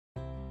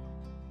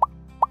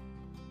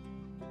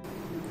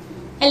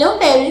Hello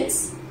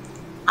parents,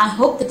 I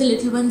hope that the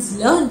little ones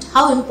learned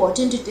how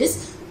important it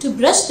is to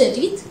brush their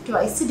teeth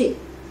twice a day.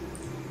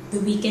 The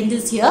weekend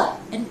is here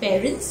and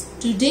parents,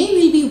 today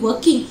we'll be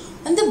working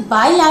on the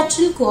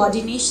bilateral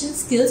coordination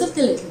skills of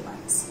the little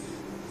ones.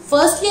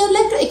 Firstly, I would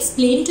like to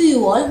explain to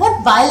you all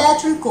what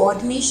bilateral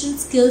coordination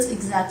skills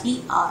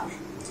exactly are.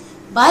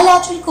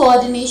 Bilateral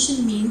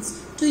coordination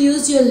means to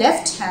use your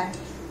left hand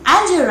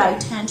and your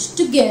right hand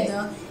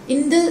together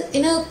in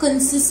a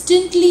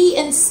consistently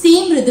and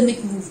same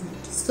rhythmic movement.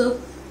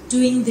 So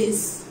doing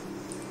this,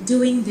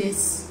 doing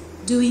this,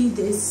 doing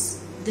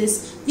this,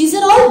 this. These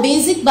are all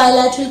basic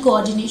bilateral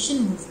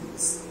coordination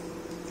movements.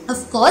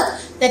 Of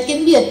course, that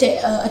can be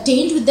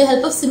attained with the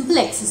help of simple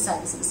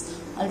exercises.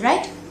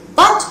 Alright?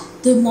 But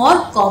the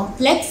more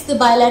complex the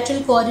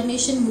bilateral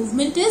coordination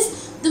movement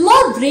is, the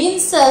more brain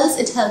cells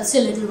it helps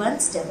your little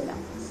ones develop.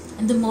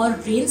 And the more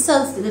brain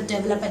cells that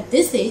develop at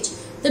this age,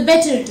 the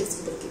better it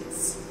is for the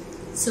kids.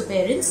 So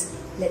parents,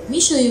 let me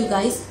show you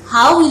guys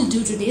how we'll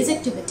do today's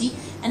activity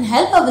and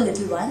help our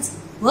little ones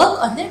work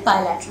on their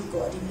bilateral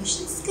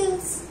coordination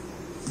skills.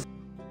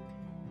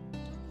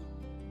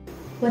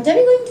 What are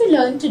we going to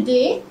learn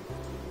today?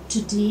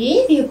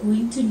 Today we are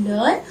going to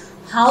learn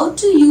how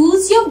to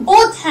use your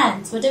both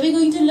hands. What are we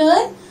going to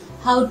learn?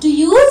 How to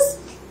use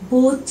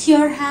both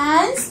your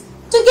hands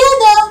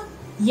together.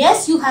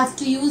 Yes, you have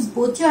to use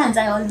both your hands.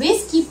 I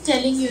always keep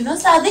telling you,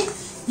 Sadik,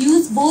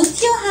 use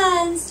both your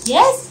hands.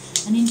 Yes.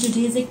 And in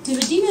today's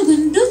activity, we are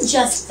going to do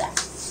just that.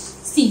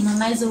 See,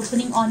 Mama is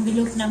opening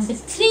envelope number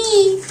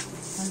 3.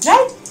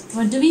 Alright,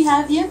 what do we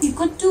have here? We've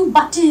got 2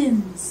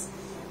 buttons.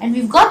 And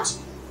we've got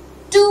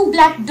 2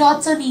 black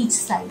dots on each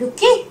side.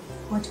 Okay,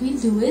 what we'll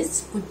do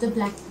is put the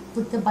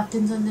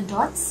buttons on the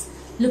dots.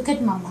 Look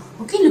at Mama.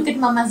 Okay, look at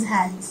Mama's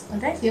hands.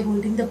 Alright, we are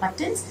holding the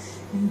buttons.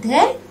 And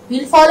then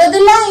we'll follow the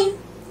line.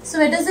 So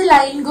where does the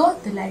line go?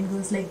 The line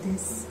goes like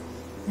this.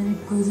 Then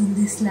it goes on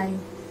this line.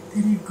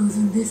 Then it goes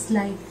on this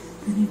line.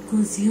 Then it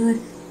goes here,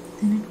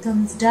 then it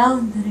comes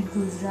down, then it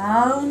goes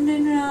round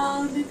and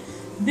round, and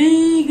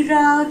big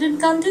round and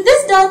come to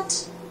this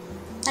dot.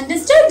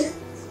 Understood?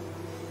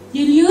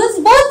 You'll use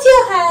both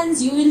your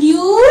hands. You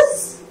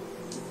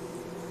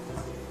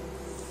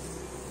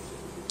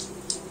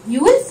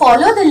will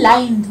follow the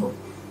line though.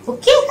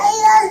 Okay?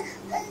 I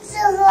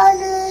also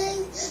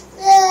following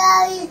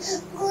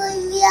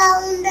going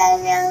round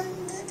and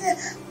round the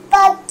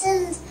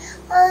buttons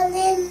on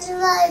each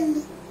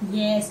one.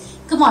 Yes.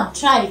 Come on,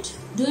 try it.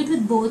 Do it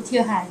with both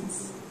your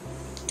hands.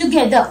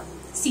 Together.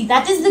 See,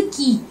 that is the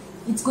key.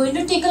 It's going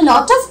to take a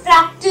lot of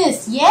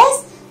practice.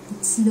 Yes?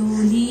 But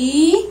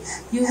slowly,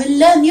 you will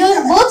learn.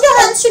 Both your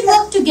hands should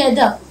work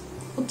together.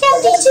 Okay,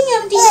 I'm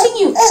teaching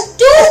you. 2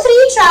 or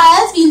 3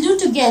 trials we'll do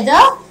together.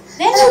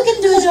 Then you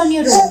can do it on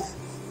your own.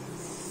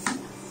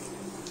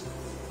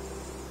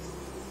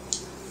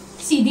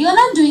 See, you're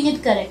not doing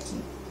it correctly.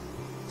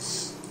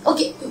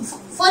 Okay,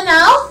 for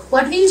now,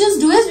 what we'll just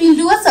do is we'll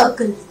do a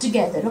circle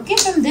together. Okay,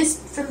 from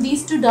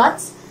these 2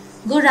 dots,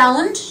 go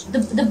round. The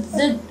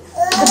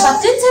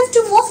buttons have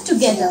to move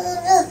together.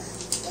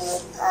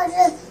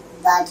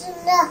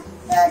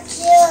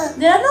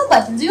 There are no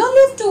buttons. You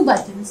only have 2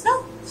 buttons.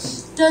 No,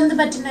 turn the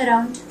button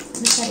around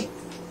the side.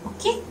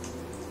 Okay,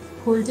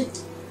 hold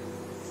it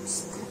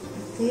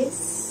like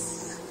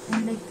this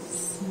and like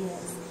this.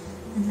 Yes,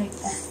 and like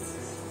that.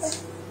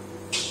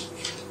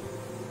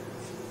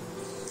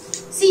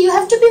 See, you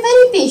have to be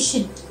very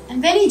patient and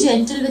very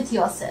gentle with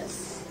yourself.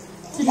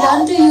 To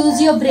learn to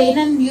use your brain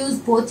and use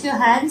both your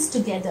hands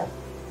together.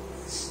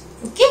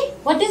 Okay,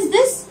 what is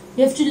this?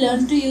 You have to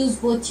learn to use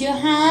both your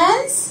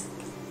hands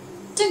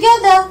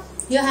together.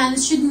 Your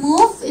hands should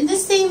move in the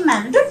same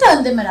manner. Don't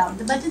turn them around.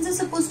 The buttons are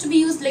supposed to be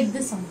used like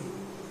this only.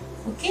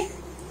 Okay?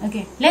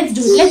 Okay, let's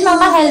do it. Let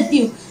Mama help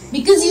you.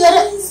 Because you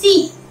are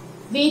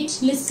wait,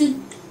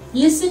 listen.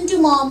 Listen to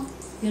Mom.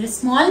 You're a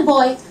small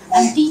boy.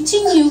 I'm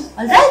teaching you.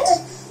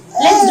 Alright?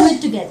 Let's do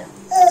it together.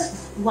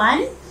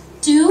 1,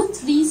 2,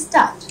 3,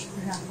 start.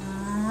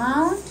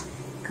 Round,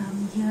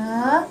 come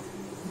here,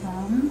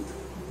 bump,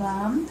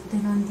 bump,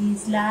 then on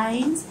these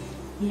lines.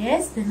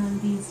 Yes, then on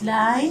these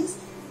lines.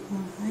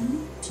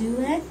 1, 2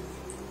 and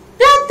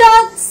black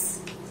dots.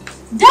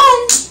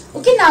 Done.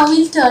 Okay, now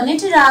we'll turn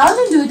it around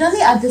and do it on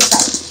the other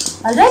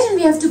side. Alright, and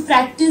we have to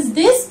practice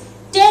this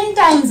 10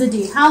 times a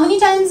day. How many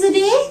times a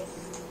day?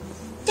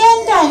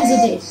 10 times a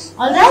day.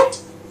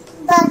 Alright?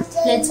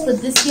 Let's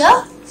put this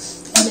here.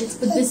 Let's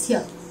put this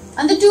here.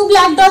 And the 2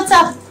 black dots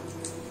up.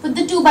 Put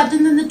the 2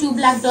 buttons and the 2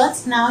 black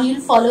dots. Now you'll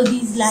follow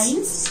these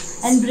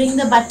lines and bring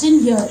the button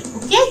here.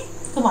 Okay?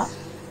 Come on.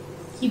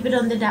 Keep it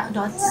on the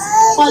dots.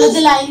 Follow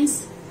the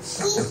lines.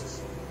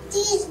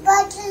 These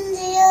buttons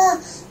here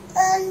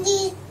and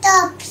these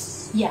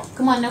tops. Yeah.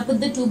 Come on. Now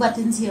put the 2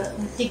 buttons here.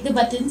 Take the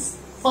buttons.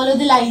 Follow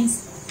the lines.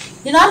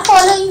 You're not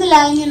following the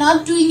line. You're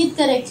not doing it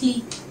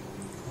correctly.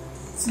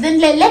 So then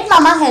let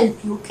Mama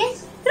help you. Okay?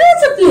 You don't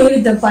have to play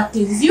with the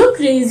buttons. You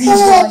crazy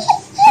boy.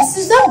 This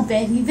is a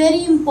very,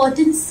 very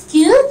important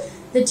skill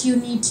that you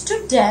need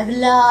to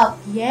develop.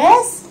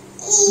 Yes?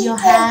 Your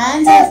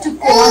hands have to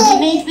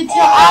coordinate with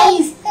your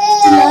eyes.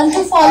 to learn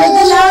to follow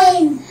the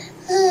line.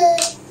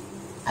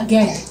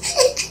 Again.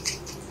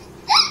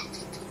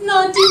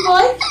 Naughty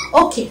boy.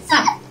 Okay,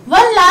 fine.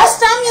 One last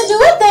time you do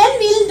it, then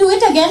we'll do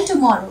it again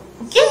tomorrow.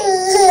 Okay?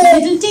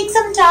 It will take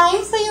some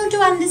time for you to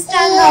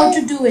understand how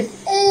to do it.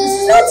 This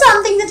is not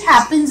something that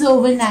happens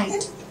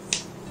overnight.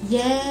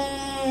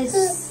 Yes.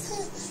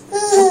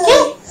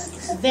 Okay?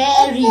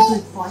 Very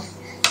good boy.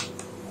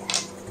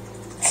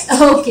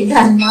 Okay,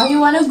 done. Now you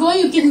want to go,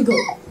 you can go.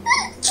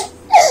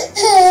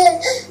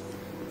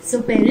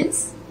 So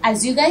parents,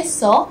 as you guys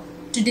saw,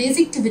 today's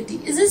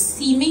activity is a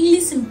seemingly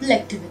simple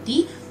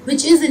activity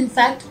which is in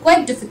fact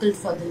quite difficult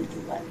for the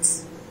little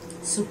ones.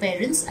 So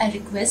parents, I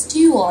request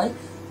you all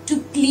to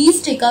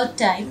please take out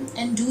time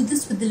and do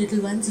this with the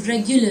little ones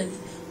regularly.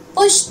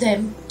 Push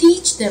them,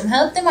 teach them,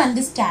 help them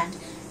understand.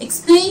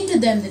 Explain to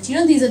them that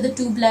these are the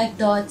 2 black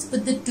dots,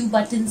 put the 2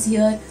 buttons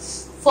here,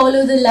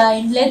 follow the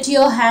line, let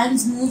your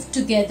hands move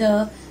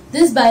together.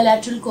 This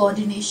bilateral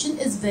coordination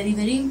is very,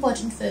 very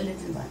important for your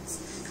little ones.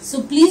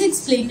 So please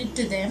explain it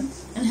to them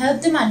and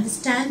help them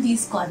understand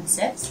these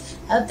concepts.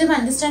 Help them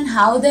understand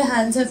how their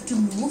hands have to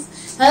move.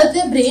 Help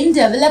their brain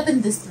develop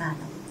in this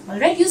manner.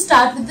 Alright, you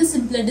start with the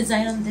simpler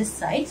design on this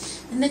side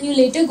and then you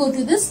later go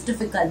to this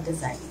difficult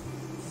design.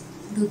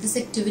 Do this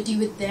activity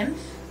with them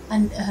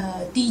and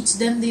teach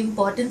them the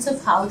importance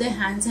of how their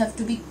hands have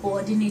to be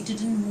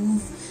coordinated and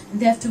move. And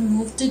they have to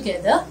move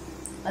together.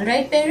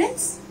 Alright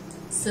parents?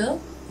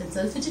 So, that's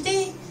all for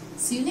today.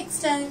 See you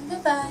next time.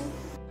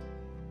 Bye-bye.